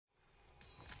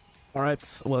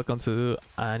Alright, welcome to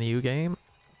a new game.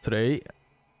 Today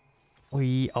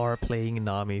we are playing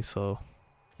Nami, so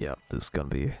yeah, this is gonna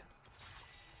be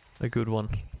a good one.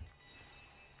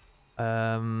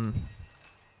 Yeah,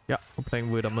 we're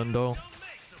playing with Amundo.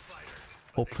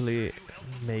 Hopefully it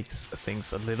makes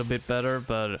things a little bit better,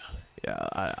 but yeah,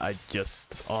 I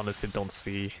just honestly don't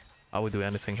see how we do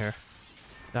anything here.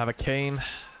 I have a Kane,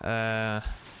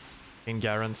 Kane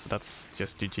Garen, so that's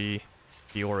just GG.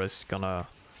 Fiora is gonna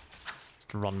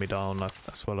run me down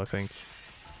as well, I think.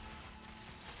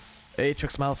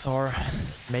 Aatrox Malzahar,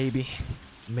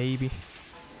 maybe.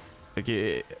 Like,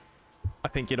 I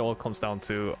think it all comes down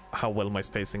to how well my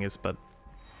spacing is, but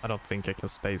I don't think I can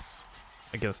space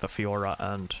against a Fiora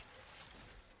and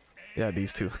yeah,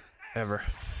 these two ever.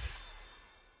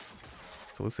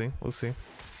 So we'll see.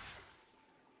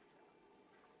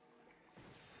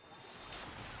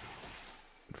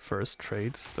 First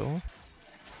trades though.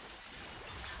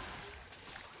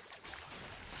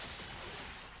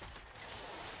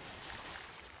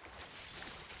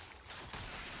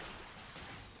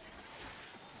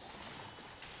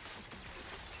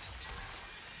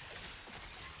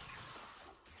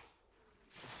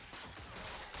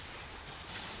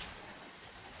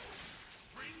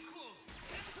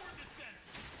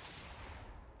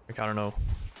 Like, I don't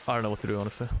know what to do,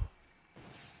 honestly.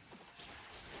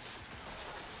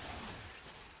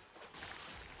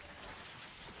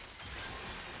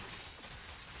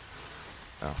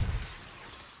 Oh.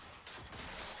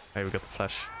 Hey, we got the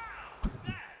flash.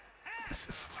 This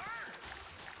is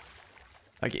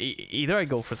like either I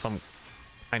go for some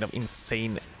kind of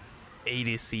insane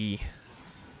ADC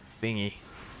thingy,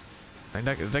 and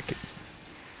that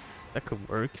could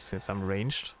work since I'm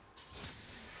ranged.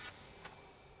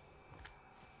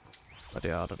 But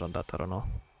yeah, other than that, I don't know.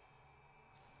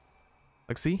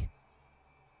 Like, see?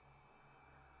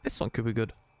 This one could be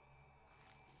good.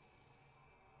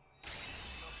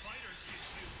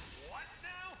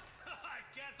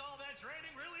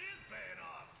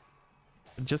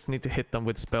 I just need to hit them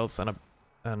with spells and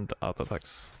auto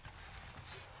attacks.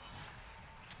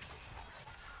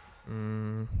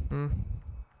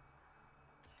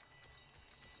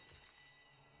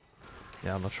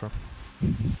 Yeah, I'm not sure.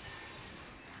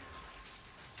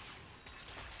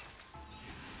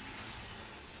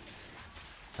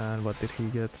 And what did he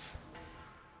get?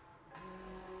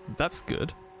 That's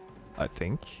good, I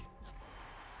think.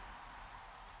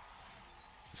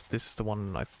 This is the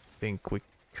one I think we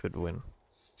could win.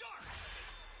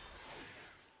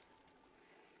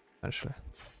 Actually.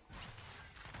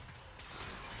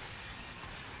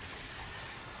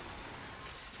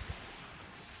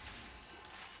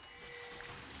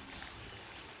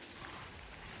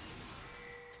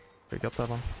 Pick up that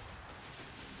one.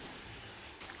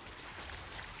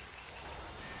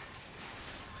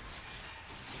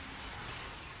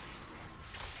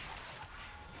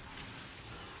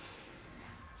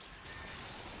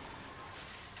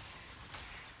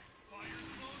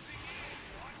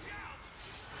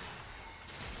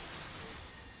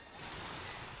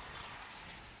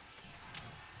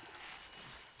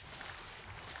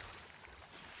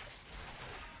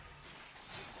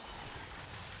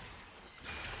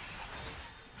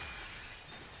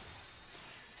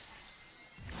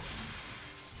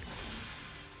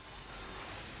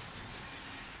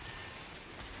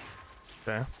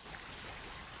 Okay.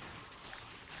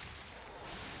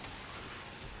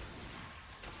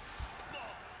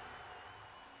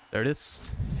 There it is.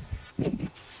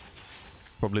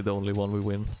 Probably the only one we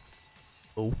win.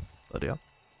 Oh, but yeah.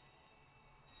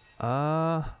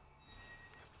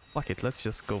 Fuck it, let's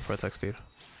just go for attack speed.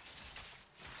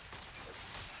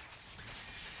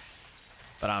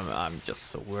 But I'm just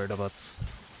so worried about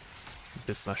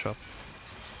this mashup.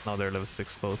 Now they're level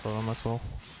 6 both of them as well.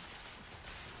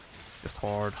 Just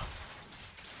hard.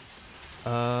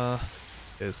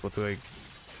 Is what do I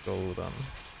go then?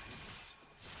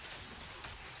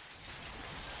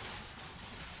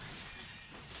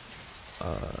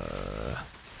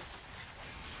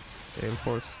 Gale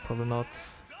Force, probably not.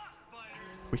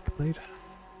 Quick Blade?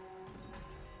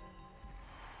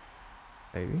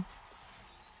 Maybe.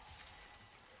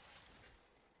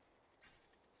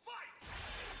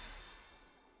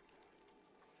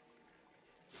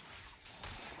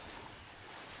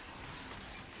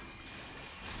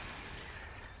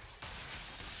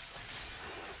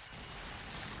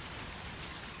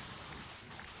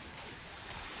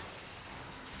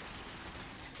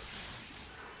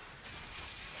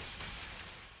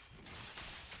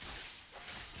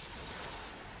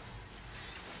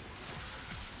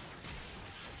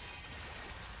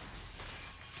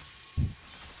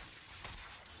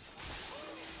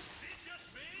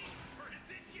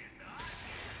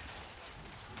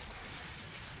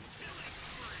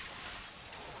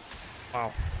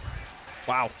 Wow.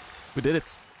 Wow. We did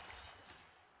it.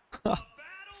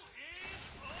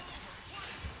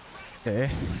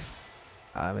 Okay.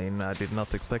 I mean, I did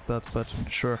not expect that, but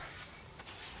sure.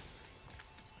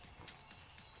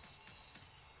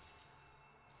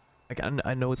 Like,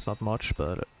 I know it's not much,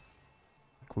 but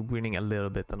like, we're winning a little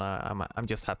bit, and I'm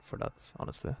just happy for that,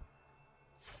 honestly.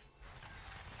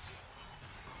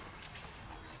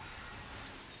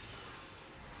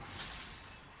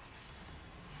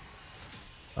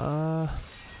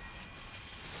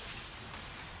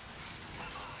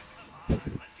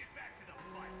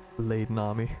 Late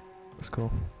Nami. Let's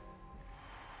go.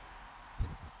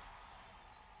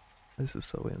 This is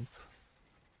so int.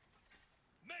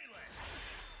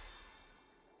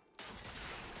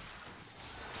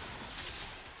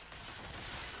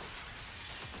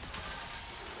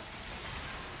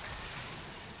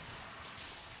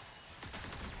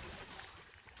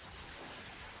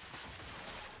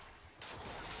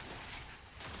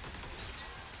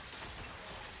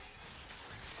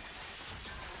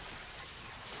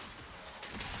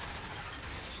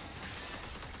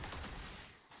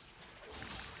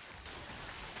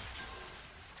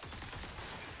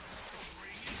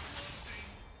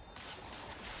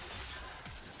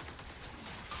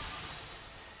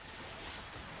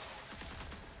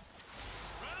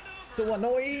 So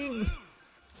annoying!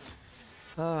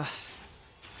 This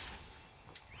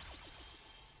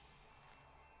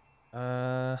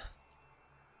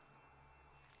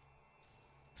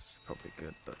is probably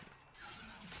good, but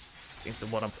I think the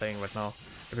what I'm playing right now,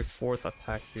 every fourth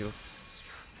attack deals.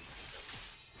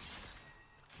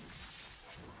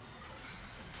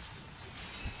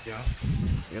 Yeah.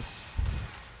 Yes.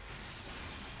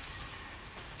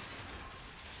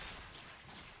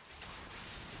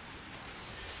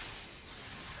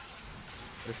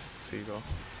 Let's see go.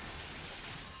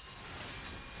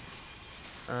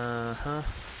 Now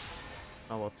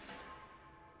what?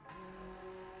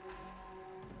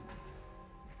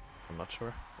 I'm not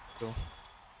sure. Let's go.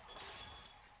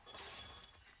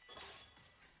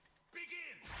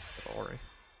 Sorry.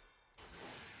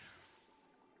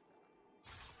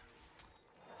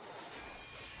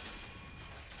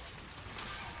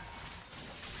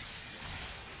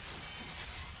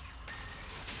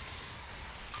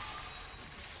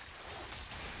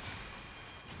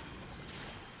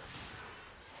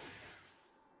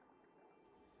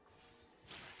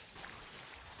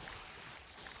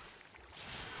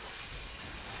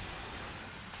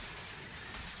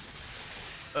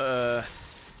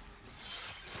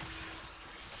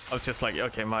 I was just like,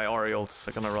 okay, my Orioles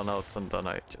are gonna run out, and then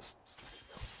I just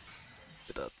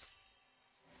did that.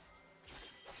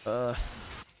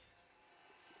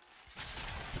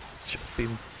 It's just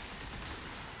in.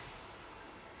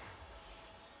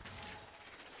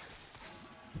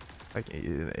 Like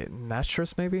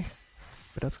Naturus maybe,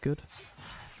 but that's good.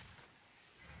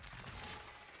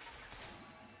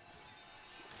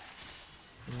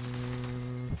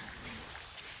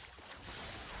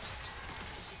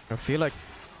 I feel like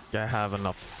I have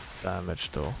enough damage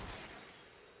though.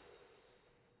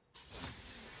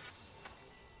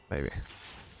 Maybe.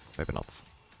 Maybe not.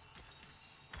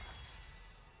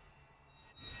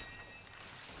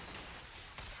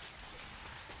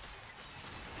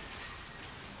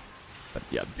 But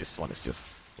yeah, this one is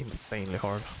just insanely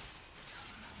hard.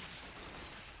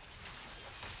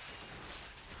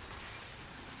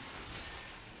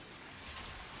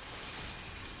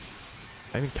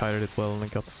 I even kited it well and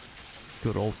it got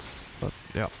good ults, but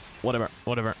yeah,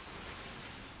 whatever.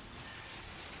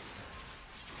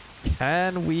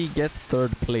 Can we get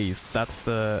third place? That's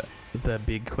the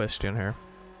big question here.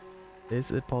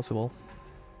 Is it possible?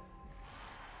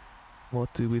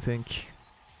 What do we think?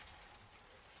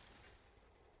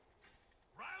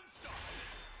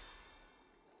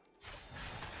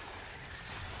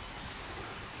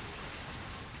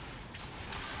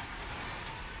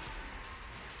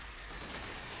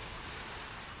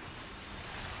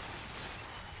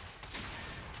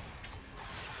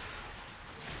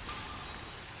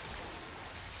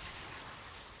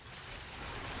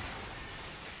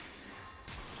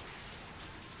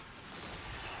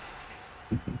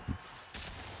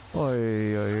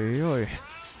 Oi, oi, oi.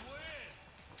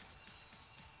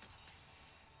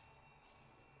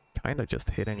 Kinda just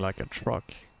hitting like a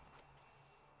truck.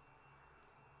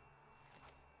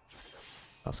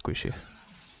 Ah, squishy.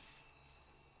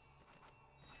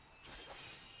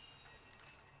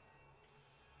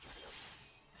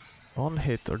 One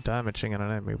hit or damaging an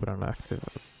enemy with an active.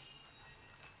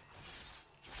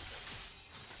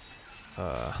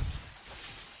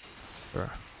 Sure.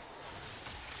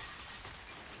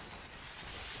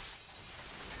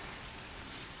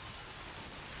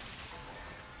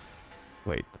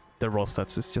 Wait, the raw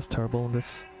stats is just terrible on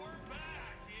this.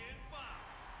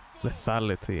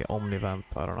 Lethality, Omnivamp,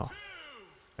 I don't know.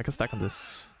 I can stack on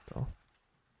this though.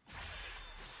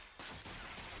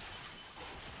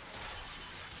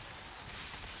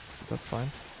 That's fine.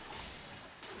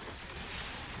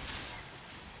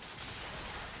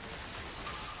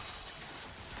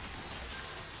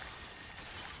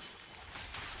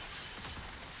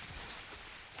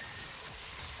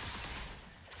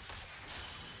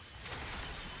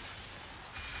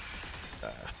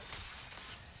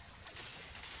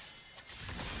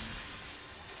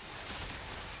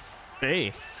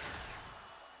 Hey!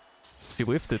 She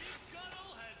whiffed it.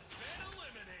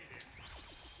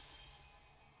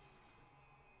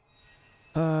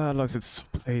 Lost its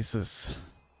places.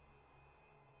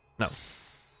 No.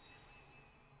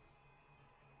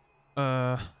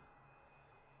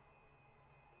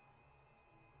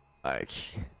 Like...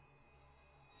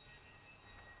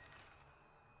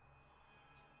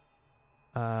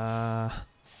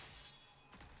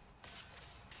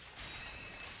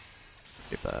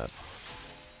 Pretty bad.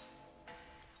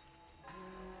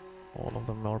 All of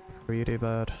them are pretty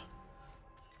bad.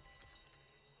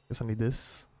 Guess I need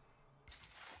this.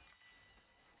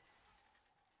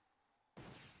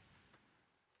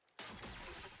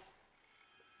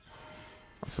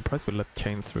 I'm surprised we let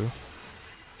Kane through.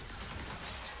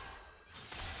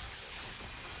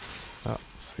 Ah,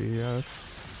 see you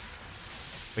guys.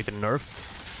 Wait, they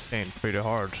nerfed Kane pretty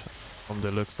hard from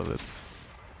the looks of it.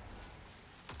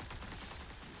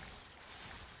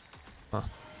 Huh.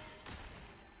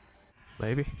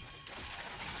 Maybe.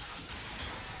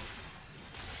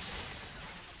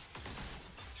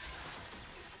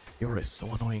 You're is so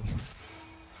annoying.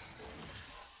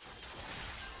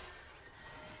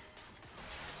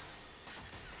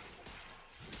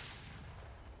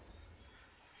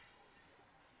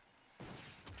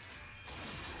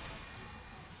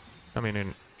 I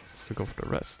mean, it's to go for the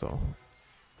rest though.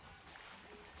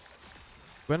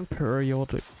 When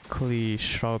periodically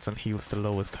shrouds and heals the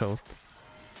lowest health.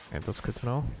 Okay, that's good to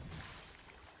know.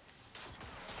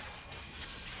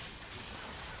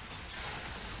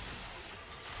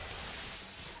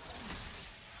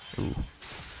 Ooh.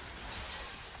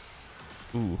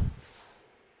 Ooh.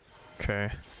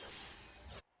 Okay.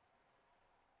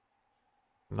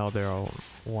 Now they are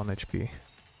 1 HP.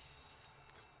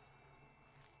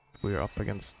 We're up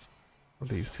against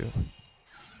these two.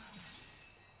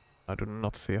 I do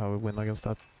not see how we win against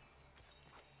that.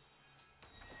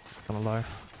 It's gonna lie.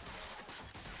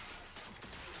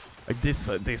 Like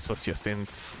this was just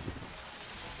int.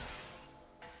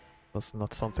 Was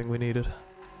not something we needed.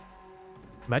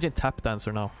 Imagine tap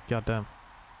dancer now. God damn.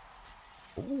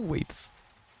 Oh wait.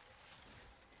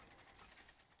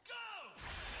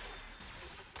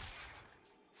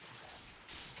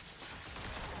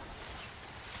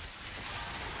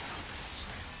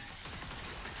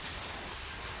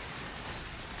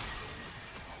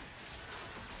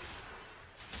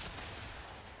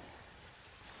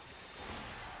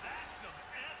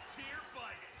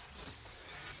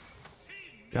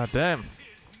 God damn.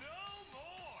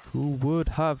 Who would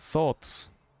have thought?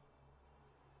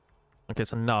 Okay,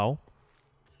 so now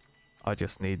I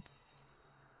just need...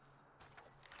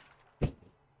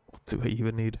 What do I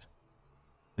even need?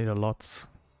 Need a lot.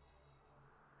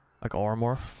 Like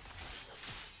armor.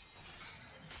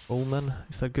 Omen,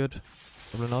 is that good?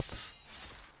 Probably not.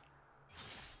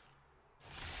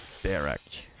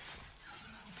 Sterak.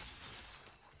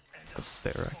 Let's go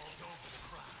Sterak.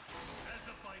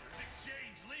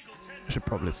 I should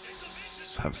probably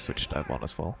have switched that one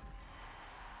as well.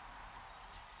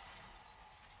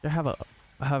 I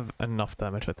have enough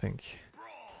damage, I think.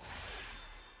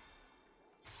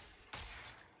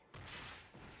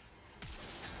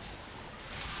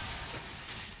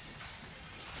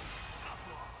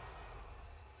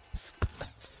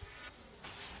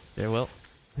 Yeah, well,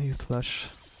 I used flash.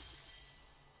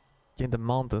 Gain the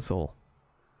Mountain Soul.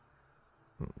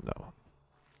 No.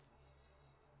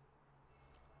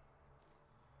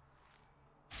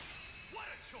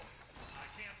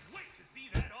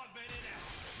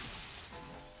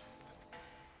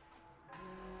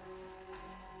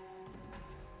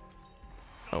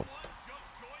 Oh.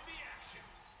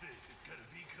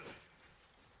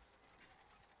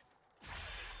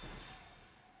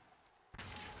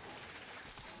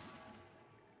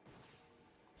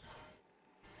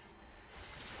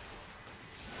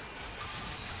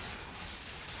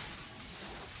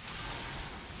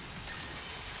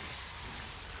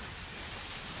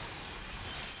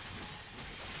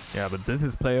 Yeah, but this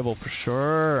is playable for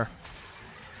sure.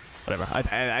 Whatever.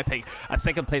 I take a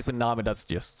second place with Nami. That's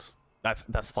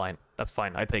fine. That's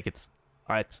fine. I take it.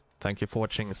 Alright, thank you for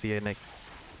watching. See you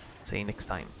next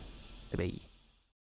time. Bye bye.